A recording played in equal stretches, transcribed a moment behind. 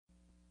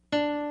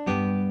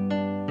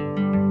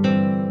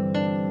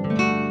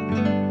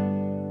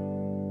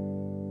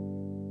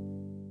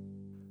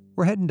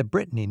We're heading to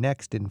Brittany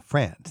next in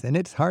France, and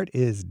its heart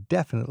is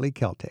definitely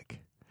Celtic.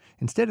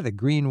 Instead of the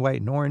green,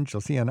 white, and orange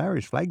you'll see on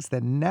Irish flags,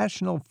 the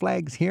national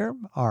flags here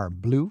are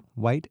blue,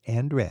 white,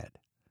 and red.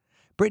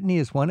 Brittany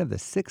is one of the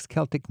 6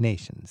 Celtic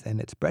nations,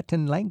 and its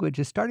Breton language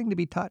is starting to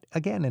be taught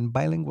again in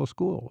bilingual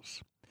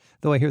schools.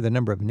 Though I hear the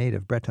number of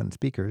native Breton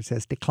speakers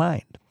has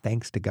declined,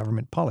 thanks to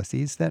government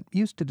policies that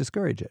used to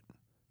discourage it.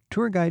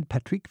 Tour guide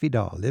Patrick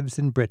Vidal lives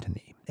in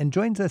Brittany and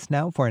joins us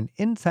now for an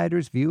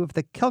insider's view of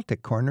the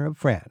Celtic corner of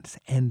France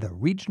and the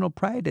regional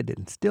pride it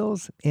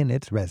instills in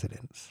its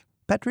residents.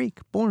 Patrick,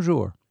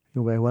 bonjour.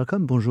 You're very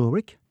welcome. Bonjour,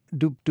 Rick.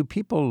 Do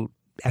people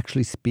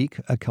actually speak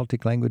a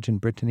Celtic language in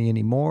Brittany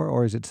anymore,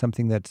 or is it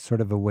something that's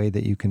sort of a way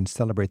that you can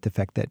celebrate the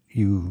fact that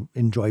you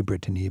enjoy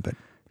Brittany? But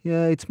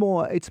yeah, it's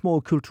more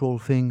a cultural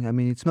thing. I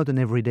mean, it's not an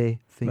everyday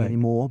thing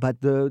anymore.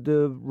 But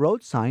the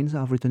road signs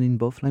are written in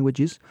both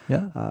languages.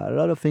 Yeah, a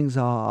lot of things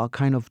are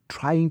kind of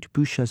trying to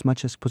push as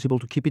much as possible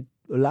to keep it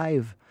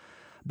alive.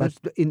 But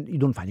you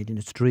don't find it in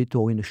the street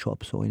or in the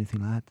shops or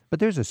anything like that. But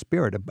there's a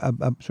spirit,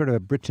 a sort of a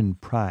Breton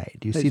pride.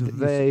 It's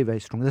very, very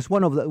strong. That's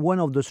one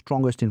of the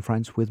strongest in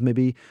France, with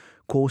maybe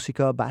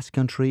Corsica, Basque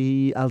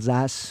Country,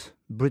 Alsace.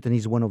 Britain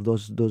is one of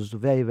those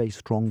very, very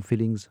strong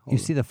feelings. You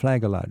see the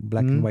flag a lot,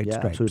 black and white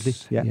stripes. Absolutely.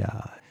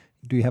 Yeah.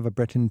 Do you have a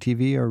Breton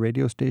TV or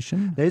radio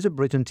station? There is a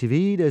Breton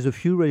TV. There's a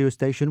few radio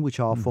stations which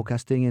are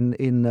forecasting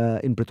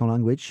in Breton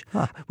language,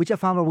 which I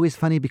found always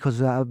funny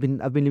because I've been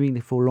living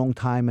there for a long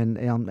time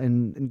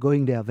and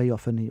going there very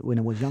often when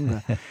I was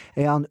younger.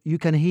 And you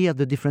can hear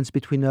the difference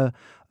between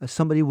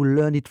somebody who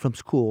learned it from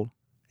school.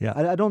 Yeah.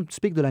 I don't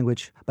speak the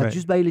language, but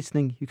just by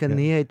listening, you can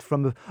hear it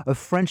from a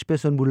French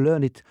person who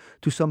learned it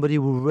to somebody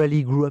who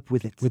really grew up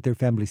with it. With their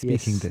family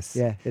speaking this.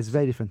 Yeah, it's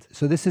very different.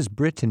 So this is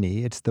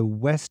Brittany. It's the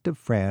west of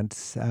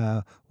France,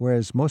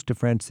 whereas most of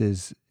France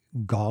is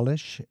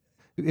Gaulish.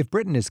 If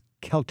Britain is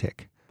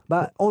Celtic.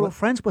 But all of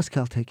France was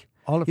Celtic.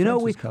 All of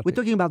France is Celtic. We're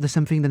talking about the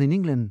same thing than in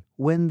England.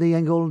 When the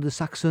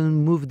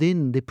Anglo-Saxon moved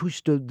in, they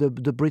pushed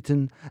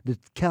the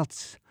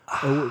Celts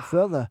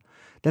further.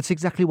 That's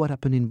exactly what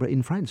happened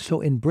in France. So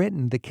in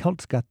Britain, the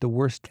Celts got the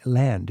worst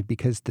land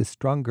because the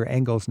stronger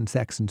Angles and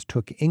Saxons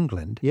took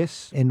England.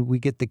 Yes. And we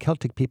get the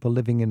Celtic people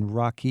living in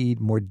rocky,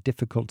 more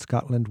difficult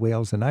Scotland,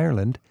 Wales, and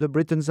Ireland. The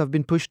Britons have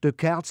been pushed. The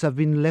Celts have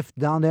been left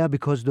down there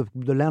because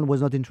the land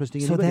was not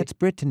interesting So anybody. that's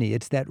Brittany.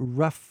 It's that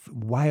rough,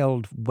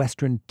 wild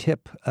western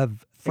tip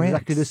of France.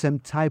 Exactly the same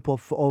type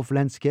of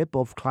landscape,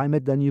 of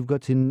climate than you've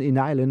got in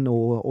Ireland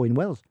or in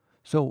Wales.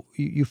 So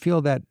you feel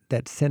that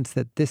sense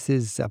that this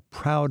is a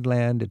proud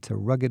land, it's a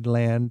rugged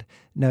land.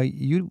 Now,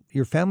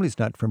 your family's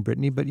not from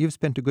Brittany, but you've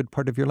spent a good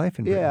part of your life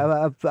in Brittany.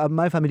 Yeah,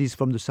 my family is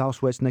from the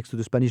southwest, next to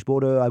the Spanish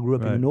border. I grew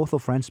up in the north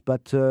of France,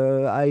 but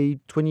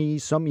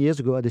 20-some years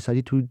ago, I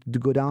decided to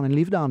go down and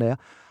live down there.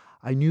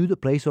 I knew the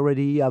place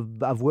already.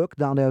 I've worked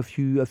down there a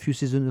few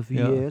seasons, a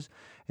few years,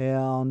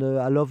 and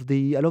I love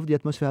the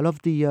atmosphere. I love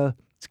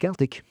it's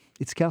Celtic.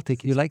 It's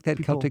Celtic. You like that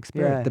people, Celtic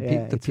spirit?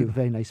 It's a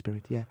very nice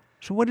spirit. Yeah.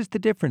 So what is the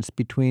difference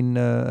between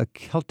a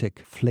Celtic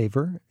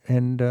flavor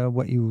and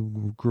what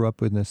you grew up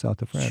with in the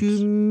south of France?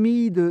 To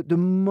me, the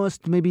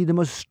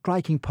most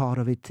striking part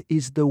of it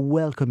is the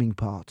welcoming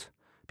part.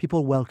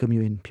 People welcome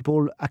you in.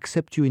 People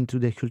accept you into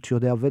their culture.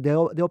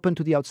 They're open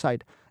to the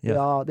outside.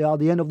 Yeah. They are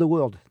the end of the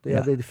world. They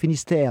are the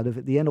Finistère,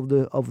 the end of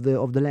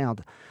the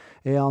land.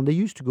 And they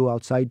used to go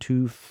outside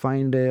to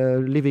find a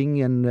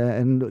living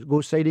and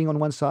go sailing on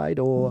one side.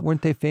 Or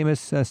weren't they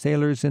famous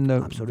sailors in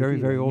the very,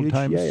 very old huge,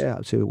 times? Yeah.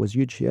 So it was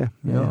huge.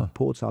 Yeah.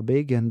 Ports are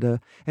big, and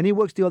it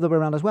works the other way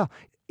around as well.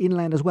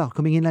 Inland as well.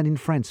 Coming inland in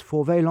France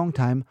for a very long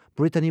time,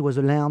 Brittany was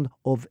a land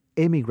of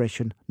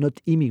emigration,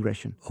 not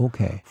immigration.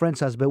 Okay.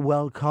 France has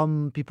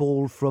welcomed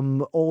people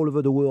from all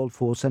over the world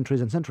for centuries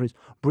and centuries.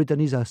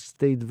 Brittany has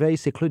stayed very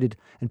secluded,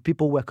 and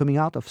people were coming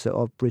out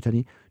of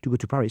Brittany to go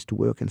to Paris to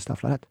work and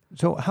stuff like that.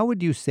 So how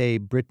would you say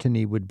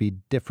Brittany would be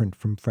different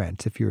from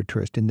France if you're a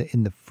tourist in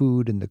the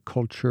food and the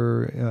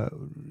culture?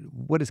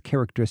 What is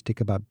characteristic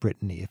about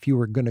Brittany? If you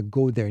were going to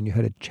go there and you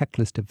had a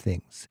checklist of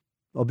things.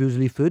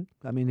 Obviously, food.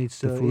 I mean,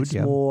 it's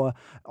more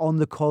on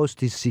the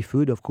coast is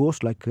seafood, of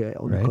course, like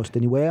on the coast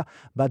anywhere.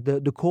 But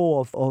the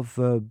core of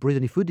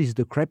Brittany food is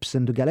the crepes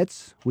and the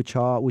galettes, which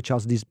are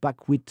these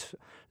buckwheat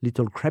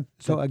little crepe.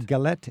 So a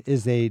galette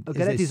is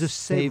a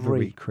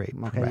savory crepe.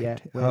 Okay,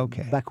 right. Yeah.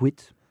 Okay.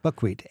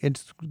 Buckwheat.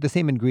 It's the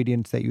same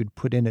ingredients that you'd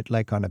put in it,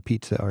 like on a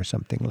pizza or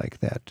something like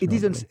that. It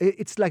isn't.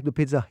 It's like the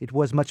pizza. It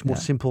was much more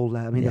simple.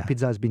 I mean, the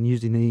pizza has been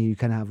used you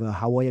can have a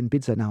Hawaiian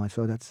pizza now.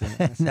 So that's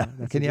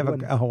can you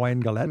have a Hawaiian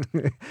galette?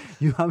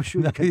 I'm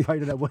sure you can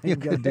find a Hawaiian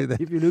galette do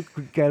that. if you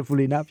look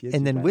carefully enough. Yes,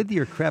 and then with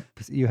your crepe,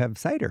 you have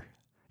cider.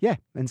 Yeah,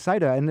 and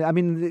cider, and I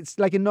mean it's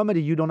like in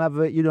Normandy.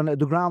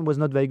 The ground was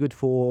not very good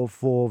for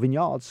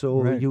vineyards,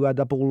 so you had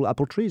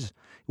apple trees.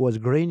 It was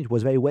green, it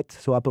was very wet,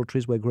 so apple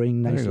trees were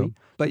growing nicely.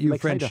 But you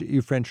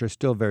French are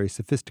still very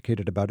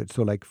sophisticated about it.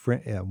 So like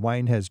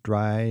wine has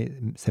dry,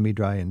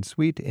 semi-dry, and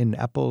sweet. In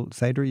apple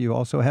cider, you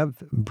also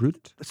have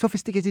brut.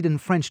 Sophisticated in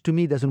French to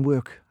me doesn't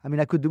work. I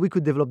mean, we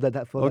could develop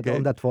that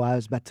for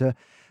us, but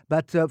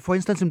But for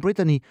instance, in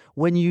Brittany,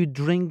 when you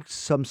drink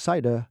some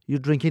cider, you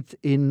drink it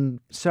in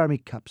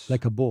ceramic cups.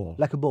 Like a bowl?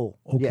 Like a bowl.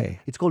 Okay.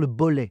 Yeah. It's called a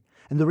bolle.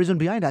 And the reason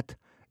behind that,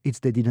 it's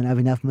they didn't have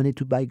enough money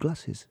to buy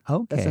glasses.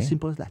 Okay. That's as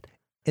simple as that.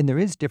 And there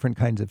is different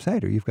kinds of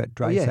cider. You've got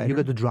dry cider. You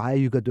got the dry,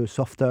 you got the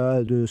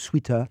softer, the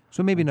sweeter.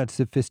 So maybe not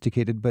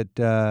sophisticated, but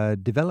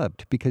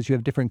developed, because you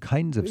have different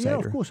kinds of cider.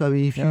 Yeah, of course. I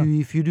mean,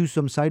 if you do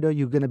some cider,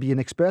 you're going to be an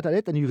expert at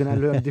it, and you're going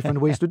to learn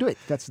different ways to do it.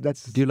 That's.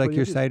 Do you like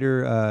your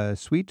cider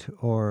sweet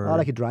or? I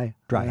like it dry.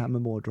 Dry. I'm a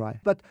more dry.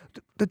 But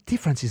the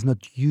difference is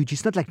not huge.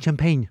 It's not like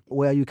champagne,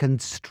 where you can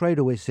straight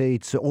away say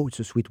it's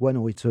a sweet one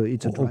or it's a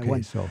dry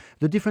one. So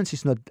the difference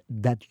is not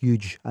that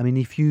huge. I mean,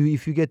 if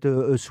you get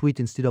a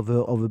sweet instead of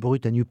a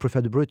brut, and you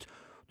prefer the brut,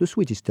 the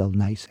sweet is still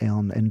nice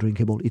and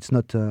drinkable. It's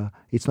not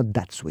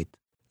that sweet.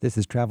 This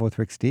is Travel with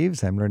Rick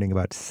Steves. I'm learning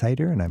about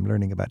cider, and I'm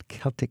learning about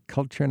Celtic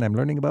culture, and I'm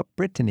learning about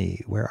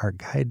Brittany, where our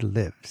guide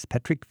lives.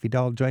 Patrick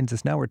Vidal joins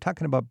us now. We're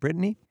talking about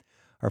Brittany.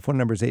 Our phone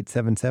number is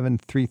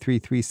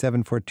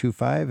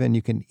 877-333-7425, and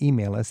you can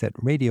email us at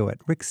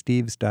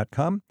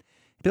radio@ricksteves.com.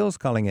 Bill's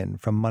calling in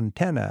from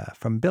Montana,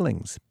 from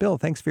Billings. Bill,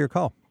 thanks for your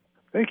call.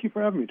 Thank you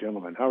for having me,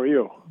 gentlemen. How are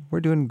you?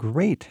 We're doing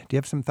great. Do you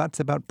have some thoughts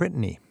about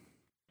Brittany?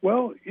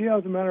 Well, yeah,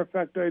 as a matter of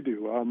fact, I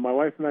do. My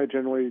wife and I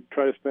generally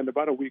try to spend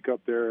about a week up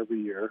there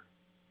every year.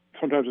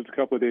 Sometimes it's a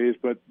couple of days,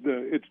 but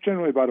it's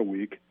generally about a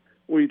week.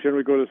 We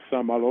generally go to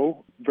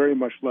Saint-Malo. Very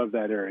much love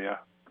that area.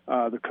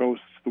 The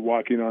coast, the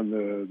walking on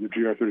the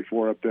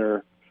GR34 up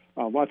there,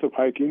 lots of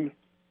hiking.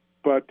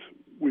 But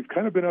we've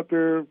kind of been up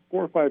there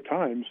 4 or 5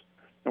 times,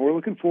 and we're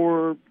looking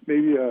for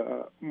maybe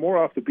a more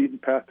off the beaten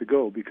path to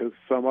go, because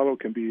Saint-Malo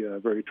can be a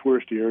very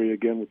touristy area,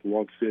 again, with the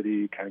walled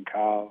city,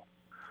 Cancale.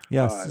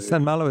 Yes,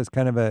 Saint-Malo is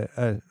kind of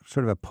a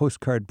sort of a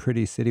postcard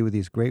pretty city with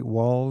these great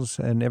walls,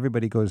 and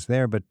everybody goes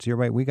there. But you're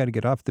right, we got to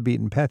get off the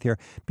beaten path here.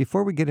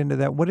 Before we get into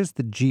that, what is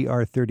the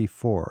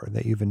GR34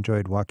 that you've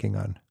enjoyed walking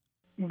on?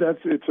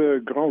 It's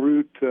a Grand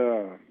Route.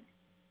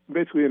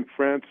 Basically, in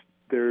France,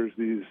 there's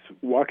these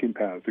walking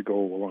paths that go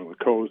along the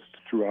coast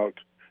throughout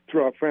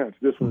France.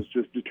 This one's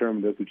just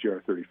determined as the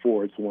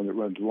GR34. It's the one that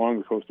runs along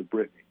the coast of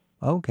Brittany.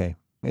 Okay.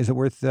 Is it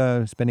worth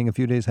spending a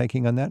few days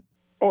hiking on that?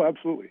 Oh,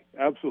 absolutely.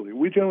 Absolutely.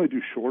 We generally do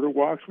shorter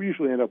walks. We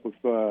usually end up with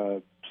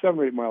 7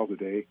 or 8 miles a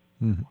day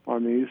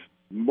on these.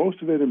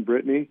 Most of it in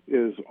Brittany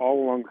is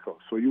all along the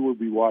coast. So you will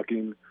be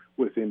walking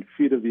within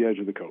feet of the edge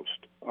of the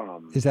coast.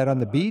 Is that on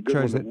the beach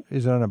or is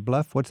it on a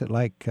bluff? What's it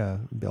like,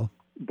 Bill?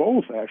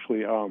 Both,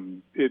 actually.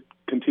 It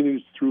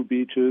continues through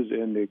beaches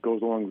and it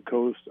goes along the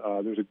coast.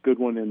 There's a good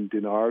one in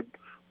Dinard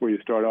where you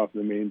start off in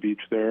the main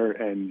beach there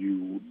and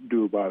you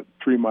do about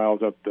 3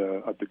 miles up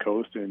the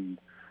coast, and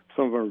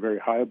some of them are very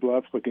high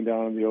bluffs looking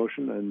down on the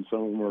ocean, and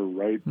some of them are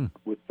right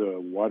with the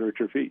water at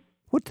your feet.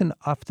 What's an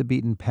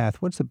off-the-beaten path?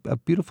 What's a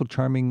beautiful,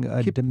 charming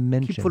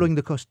dimension? Keep following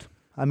the coast.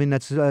 I mean,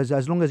 that's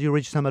as long as you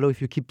reach Saint-Malo,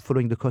 if you keep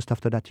following the coast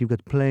after that, you've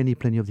got plenty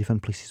of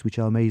different places which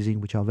are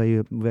amazing, which are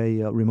very,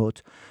 very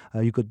remote.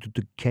 You got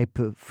to Cape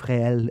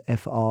Frehel,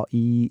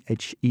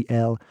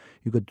 Frehel.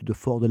 You got to the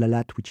Fort de la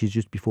Latte, which is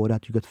just before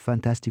that. You got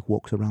fantastic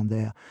walks around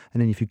there.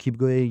 And then if you keep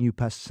going, you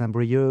pass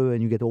Saint-Brieuc,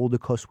 and you get all the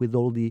coast with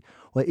all the...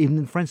 Well,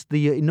 in France,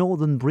 in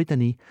northern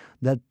Brittany,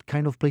 that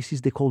kind of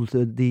places they call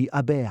the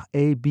Aber,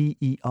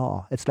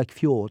 A-B-E-R. It's like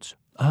fjords.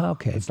 Ah,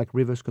 okay. It's like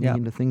rivers coming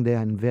in the thing there,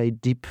 and very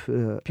deep.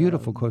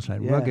 Beautiful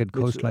coastline, rugged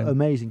coastline.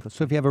 Amazing coastline.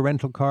 So if you have a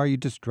rental car, you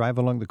just drive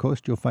along the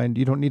coast, you'll find,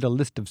 you don't need a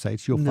list of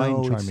sites, you'll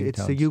find charming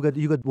towns. You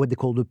got what they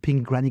call the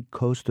pink granite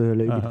coast a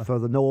little bit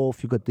further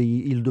north. You got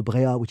the Ile de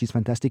Bréa, which is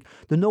fantastic.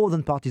 The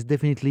northern coast is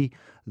definitely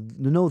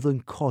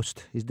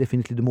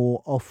the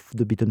more off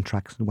the beaten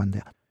tracks one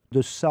there.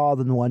 The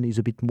southern one is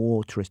a bit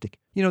more touristic.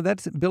 You know,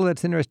 that's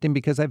interesting,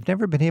 because I've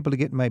never been able to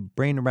get my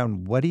brain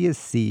around what do you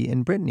see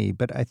in Brittany.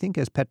 But I think,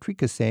 as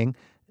Patrick is saying,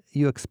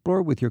 you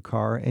explore with your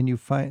car and you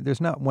find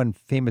there's not one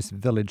famous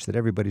village that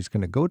everybody's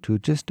going to go to.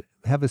 Just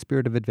have a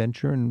spirit of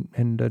adventure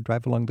and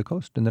drive along the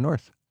coast in the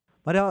north.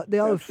 But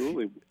there are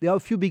a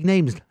few big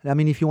names. I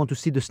mean, if you want to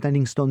see the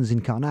standing stones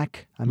in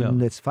Karnak, I mean,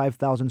 there's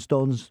 5,000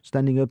 stones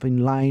standing up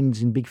in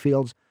lines in big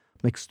fields.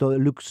 Makes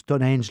look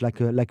Stonehenge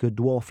like a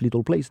dwarf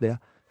little place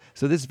there.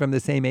 So this is from the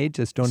same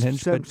age as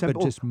Stonehenge, but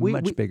just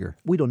much bigger.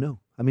 We don't know.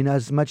 I mean,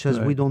 as much as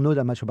we don't know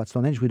that much about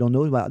Stonehenge, we don't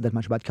know that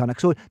much about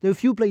Karnak. So there are a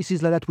few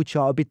places like that which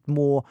are a bit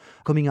more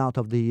coming out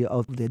of the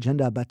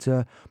agenda. But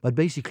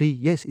basically,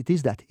 yes, it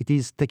is that. It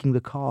is taking the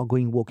car,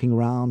 walking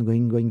around,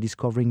 going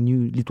discovering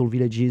new little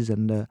villages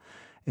and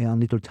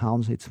little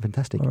towns. It's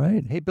fantastic. All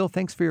right. Hey, Bill,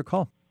 thanks for your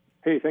call.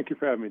 Hey, thank you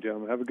for having me,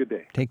 gentlemen. Have a good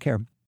day. Take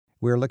care.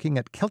 We're looking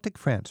at Celtic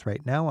France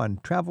right now on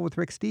Travel with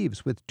Rick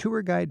Steves with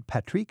tour guide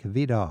Patrick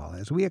Vidal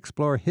as we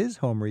explore his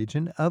home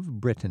region of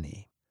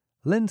Brittany.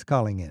 Lynn's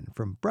calling in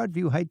from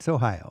Broadview Heights,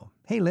 Ohio.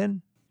 Hey,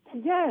 Lynn.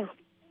 Yes.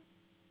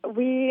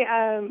 We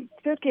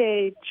took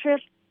a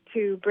trip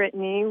to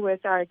Brittany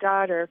with our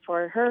daughter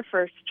for her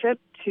first trip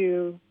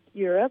to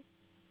Europe,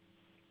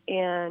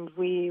 and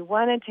we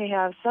wanted to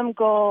have some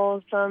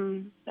goal,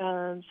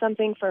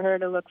 something for her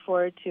to look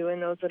forward to in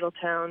those little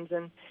towns,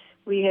 and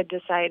we had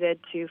decided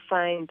to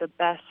find the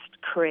best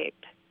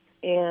crepe.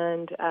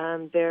 and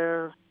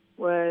there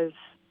was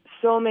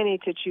so many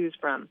to choose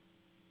from.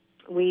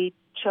 We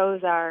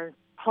chose our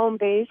home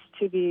base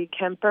to be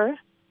Kemper,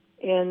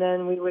 and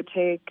then we would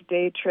take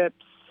day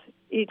trips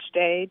each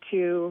day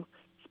to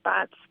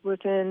spots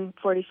within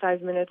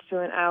 45 minutes to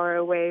an hour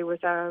away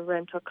with our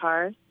rental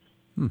cars.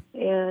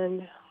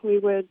 And we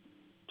would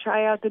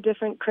try out the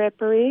different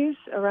creperies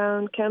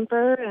around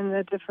Kemper and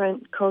the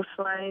different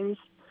coastlines.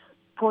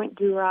 Point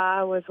du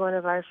Raz was one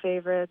of our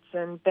favorites,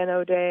 and Ben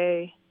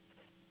O'Day.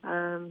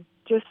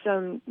 Just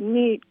some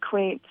neat,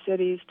 quaint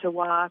cities to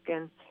walk,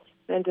 and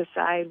then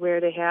decide where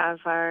to have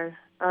our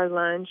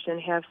lunch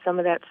and have some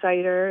of that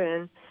cider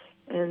and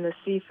the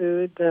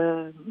seafood.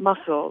 The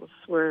mussels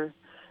were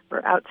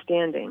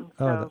outstanding.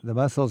 Oh, the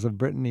mussels of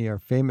Brittany are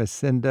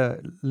famous. And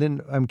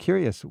Lynn, I'm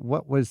curious,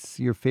 what was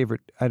your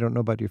favorite? I don't know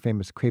about your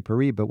famous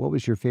creperie, but what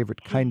was your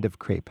favorite kind of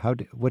crepe?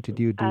 What did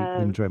you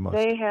enjoy most?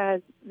 They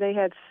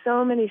had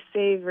so many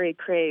savory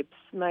crepes.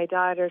 My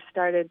daughter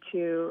started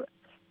to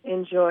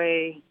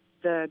enjoy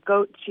the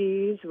goat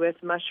cheese with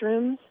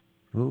mushrooms.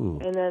 Ooh.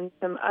 And then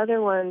some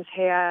other ones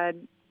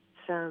had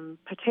some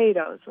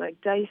potatoes, like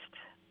diced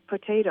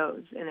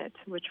potatoes in it,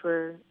 which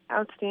were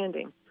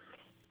outstanding.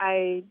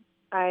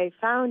 I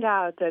found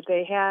out that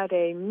they had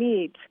a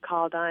meat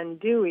called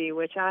andouille,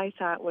 which I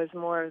thought was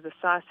more of the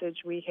sausage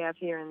we have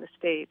here in the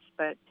States,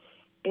 but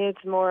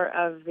it's more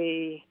of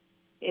the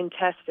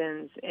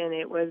intestines, and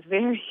it was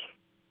very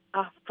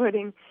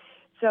off-putting.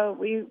 So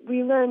we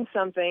learned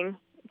something,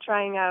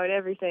 trying out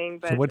everything.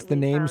 But so what's the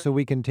name so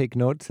we can take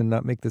notes and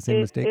not make the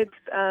same mistake? It's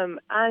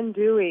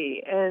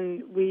andouille,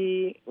 and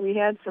we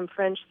had some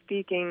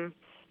French-speaking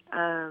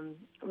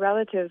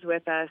relatives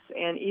with us,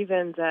 and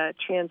even the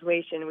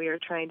translation, we were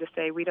trying to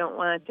say we don't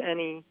want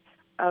any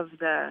of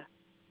the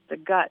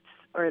guts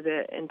or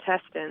the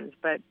intestines,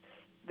 but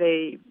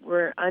they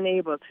were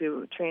unable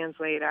to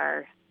translate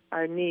our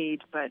need,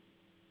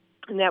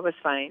 and that was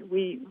fine.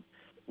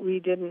 We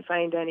didn't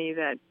find any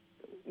that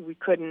we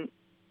couldn't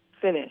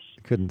finish.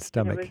 Couldn't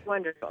stomach. And it was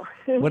wonderful.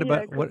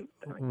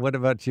 What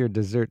about your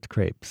dessert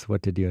crepes?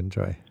 What did you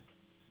enjoy?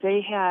 They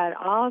had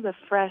all the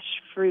fresh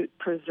fruit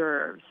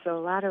preserves, so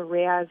a lot of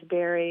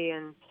raspberry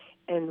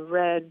and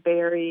red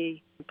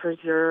berry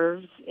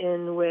preserves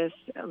in with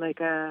like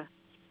a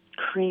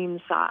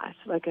cream sauce,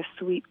 like a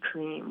sweet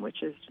cream,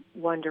 which is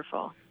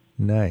wonderful.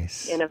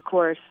 Nice. And of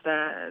course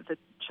the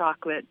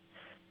chocolate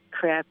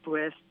crepe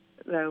with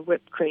the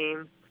whipped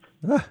cream.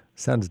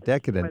 Sounds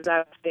decadent. Was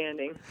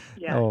outstanding.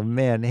 Yeah. Oh,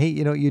 man. Hey,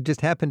 you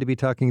just happened to be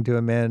talking to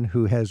a man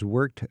who has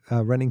worked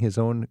running his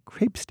own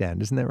crepe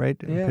stand. Isn't that right,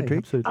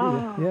 Patrick? Absolutely.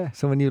 Oh. Yeah.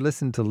 So when you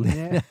listen to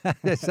Lynn,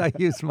 I saw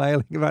you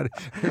smiling about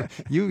it.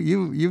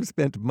 You've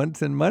spent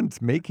months and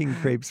months making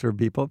crepes for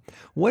people.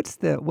 What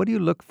do you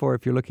look for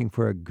if you're looking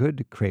for a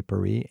good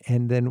creperie?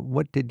 And then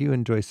what did you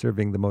enjoy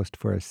serving the most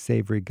for a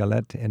savory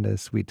galette and a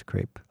sweet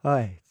crepe?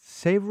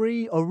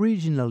 Savory,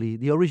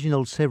 the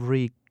original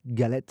savory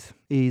galette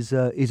is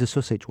a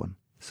sausage one.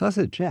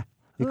 Sausage? Yeah.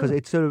 Because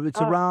it's a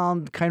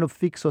round kind of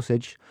thick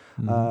sausage,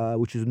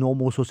 which is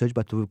normal sausage,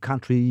 but a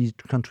country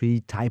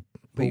type.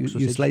 But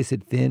you slice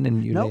it thin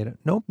and you lay it.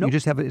 No, you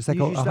just have it. It's like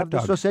a hot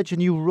dog. The sausage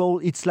and you roll.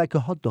 It's like a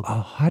hot dog.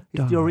 A hot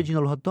dog. It's the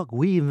original hot dog.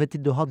 We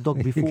invented the hot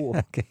dog before.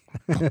 Okay.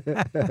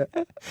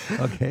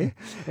 Okay.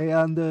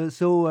 And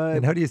so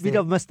and how do you say bit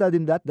of mustard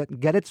in that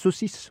galette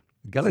saucisse.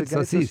 Galette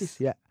saucisse.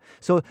 Yeah.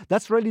 So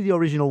that's really the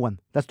original one.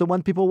 That's the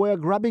one people were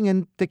grabbing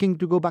and taking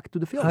to go back to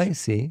the fields. I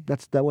see.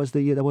 That was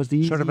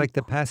the sort of like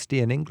the pasty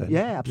in England.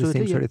 Yeah,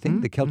 absolutely. The same sort of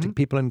thing. The Celtic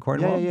people in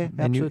Cornwall. Yeah,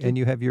 and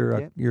you have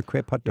your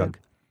crepe hot dog.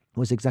 Yeah. It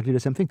was exactly the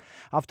same thing.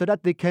 After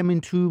that, they came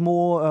into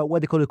more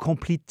what they call the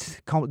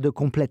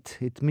complete.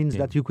 It means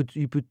that you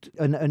put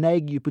an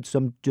egg, you put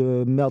some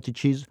melted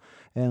cheese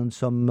and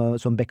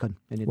some bacon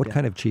in it. What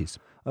kind of cheese?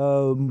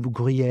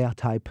 Gruyere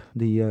type,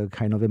 the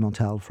kind of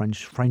Emmental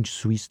French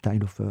Swiss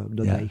kind of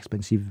not very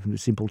expensive,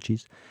 simple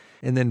cheese.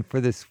 And then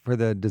for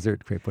the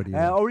dessert crepe, what do you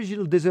do?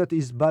 Original dessert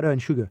is butter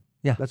and sugar.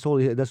 Yeah, that's all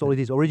it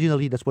is.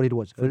 Originally, that's what it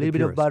was. A little bit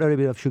of butter, a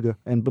bit of sugar,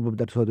 and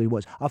that's what it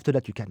was. After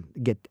that, you can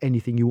get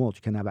anything you want.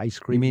 You can have ice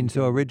cream. You mean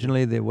so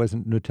originally there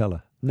wasn't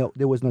Nutella? No,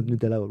 there was not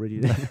Nutella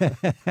originally.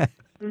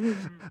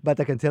 But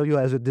I can tell you,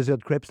 as a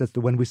dessert crepes, that's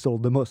the one we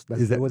sold the most.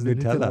 Is that was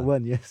Nutella? The Nutella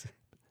one? Yes.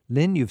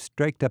 Lynn, you've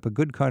striked up a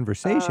good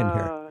conversation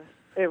here.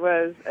 It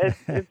was.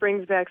 It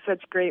brings back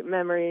such great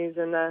memories,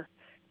 and the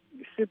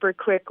super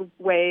quick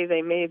way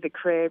they made the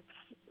crepes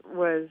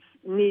was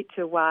neat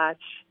to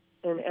watch.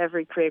 In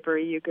every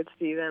creperie, you could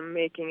see them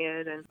making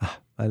it. And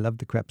I love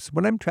the crepes.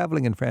 When I'm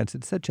traveling in France,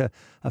 it's such a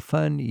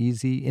fun,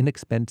 easy,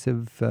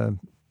 inexpensive,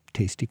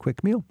 tasty,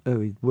 quick meal.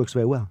 Oh, it works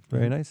very well.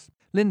 Very nice.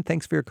 Lynn,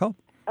 thanks for your call.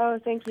 Oh,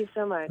 thank you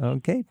so much.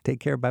 Okay, take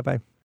care. Bye-bye.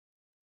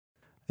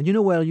 And you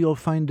know where you'll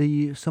find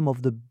some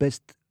of the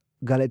best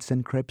galettes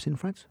and crepes in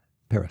France?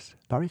 Paris.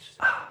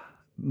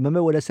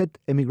 Remember what I said?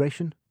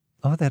 Emigration.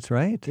 Oh, that's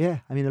right. Yeah,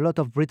 I mean, a lot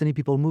of Brittany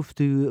people moved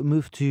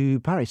to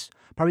Paris.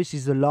 Paris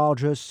is the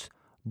largest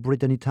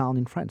Brittany town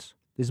in France.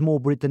 There's more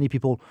Brittany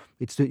people.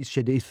 It's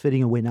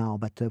fading away now,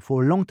 but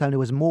for a long time there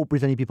was more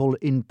Brittany people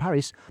in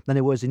Paris than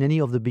there was in any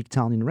of the big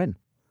town in Rennes.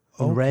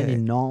 In Rennes,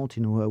 in Nantes,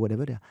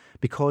 whatever there,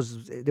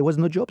 because there was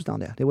no jobs down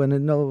there. There were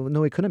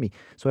no economy,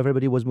 so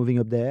everybody was moving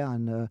up there,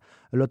 and a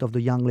lot of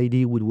the young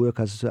lady would work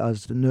as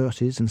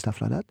nurses and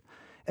stuff like that.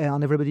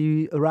 And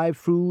everybody arrived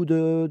through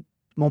the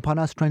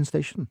Montparnasse train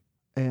station,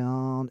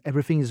 and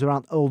everything is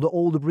around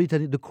all the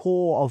Brittany. The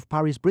core of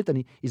Paris,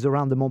 Brittany, is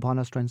around the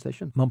Montparnasse train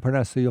station.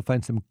 Montparnasse, so you'll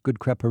find some good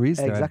creperies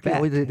there.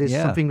 Exactly. There's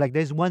something like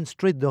there's one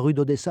street, the Rue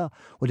d'Odessa,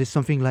 where there's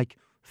something like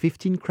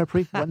 15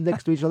 creperies, one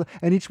next to each other,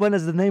 and each one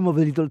has the name of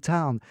a little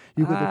town.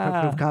 You got the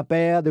creperie of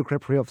Quimper, the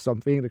creperie of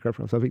something, the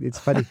creperie of something. It's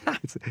funny.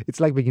 it's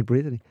like being in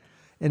Brittany.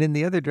 And in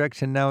the other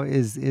direction now,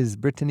 is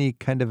Brittany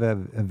kind of a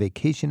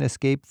vacation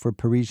escape for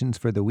Parisians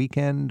for the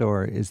weekend,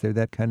 or is there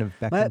that kind of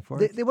back and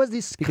forth? There was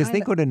this because they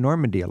go to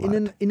Normandy a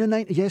lot.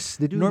 Yes,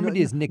 they do.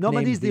 Normandy is nicknamed.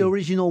 Normandy is the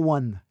original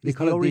one. They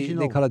call it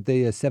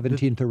the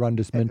 17th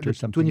arrondissement or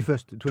something.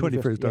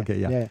 21st. Okay,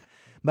 yeah.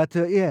 But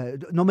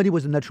Normandy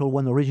was a natural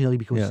one originally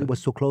because it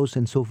was so close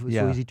and so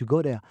easy to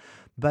go there.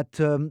 But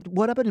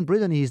what happened in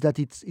Brittany is that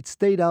it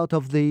stayed out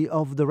of the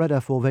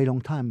radar for a very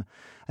long time.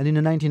 And in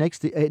the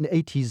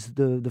 1980s,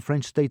 the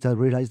French state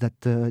realized that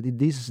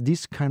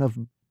this kind of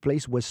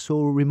place was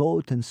so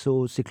remote and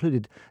so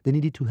secluded, they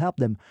needed to help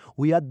them.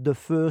 We had the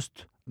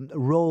first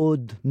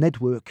road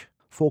network,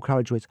 4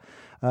 carriageways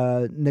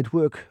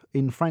network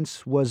in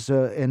France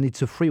and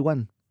it's a free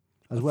one.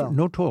 As well.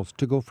 No tolls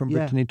to go from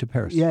Brittany to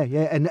Paris. Yeah,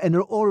 and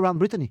all around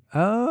Brittany.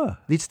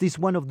 It's this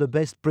one of the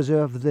best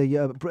preserved,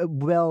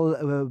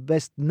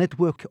 best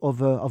network of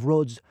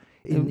roads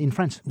in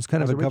France. It's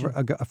kind of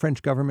a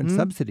French government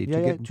subsidy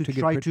to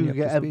try to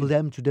help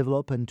them to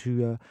develop and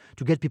to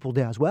get people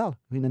there as well,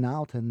 in and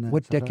out. And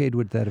what decade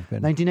would that have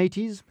been?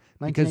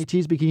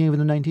 1980s, beginning of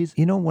the 90s.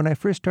 You know, when I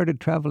first started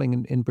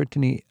traveling in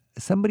Brittany,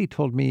 somebody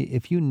told me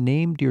if you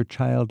named your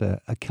child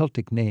a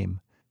Celtic name,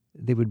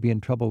 they would be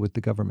in trouble with the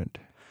government.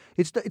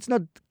 It's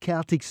not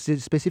Celtic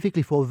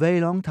specifically. For a very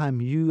long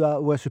time, you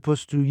were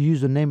supposed to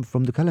use a name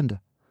from the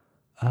calendar.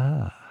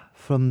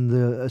 From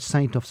the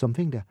saint of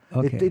something there.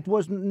 Okay. It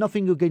was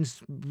nothing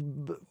against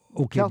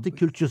Celtic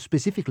culture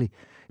specifically.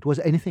 It was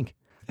anything.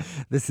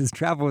 This is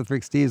Travel with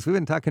Rick Steves. We've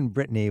been talking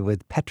Brittany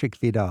with Patrick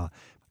Vidal.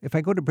 If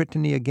I go to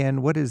Brittany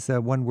again, what is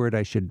one word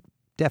I should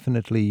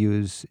definitely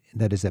use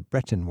that is a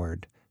Breton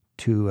word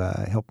to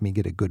help me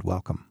get a good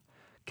welcome?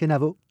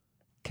 Kenavo.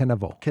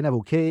 Kenavo.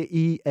 Kenavo.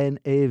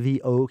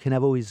 Kenavo.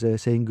 Kenavo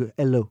is saying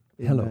hello.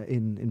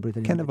 In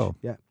Brittany. Kenavo.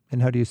 Yeah.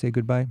 And how do you say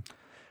goodbye?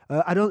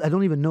 I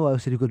don't even know how to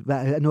say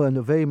goodbye. I know a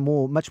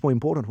much more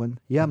important one.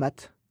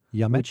 Yamat.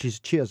 Yamat. Which is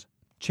cheers.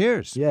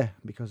 Cheers. Yeah,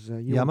 because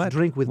you Yamat, want to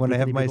drink with when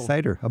Brittany I have my people.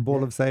 cider, a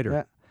bowl of cider.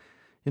 Yeah.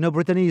 You know,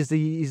 Brittany is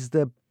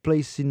the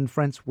place in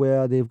France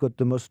where they've got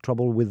the most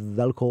trouble with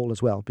alcohol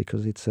as well,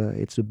 because it's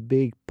a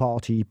big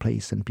party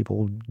place and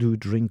people do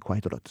drink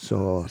quite a lot.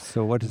 So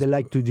what they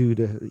like to do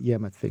the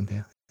Yamat thing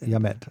there.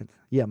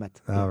 Yamat.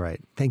 All right.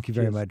 Thank you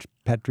very much,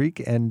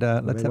 Patrick. And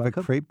let's have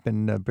welcome. a crepe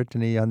in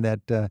Brittany on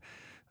that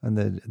on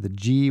the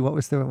G. What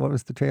was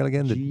the trail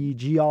again? The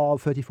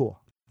GR34.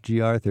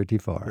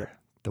 GR34. Yeah.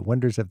 The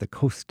wonders of the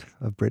coast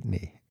of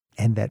Brittany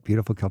and that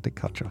beautiful Celtic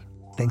culture.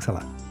 Thanks a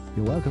lot.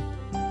 You're welcome.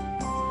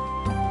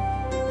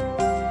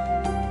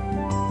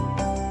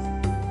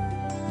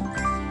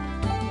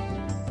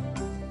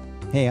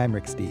 Hey, I'm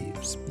Rick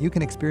Steves. You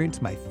can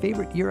experience my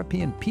favorite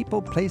European people,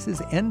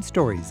 places, and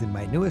stories in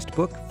my newest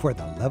book, For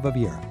the Love of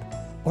Europe.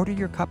 Order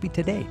your copy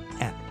today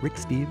at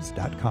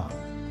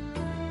ricksteves.com.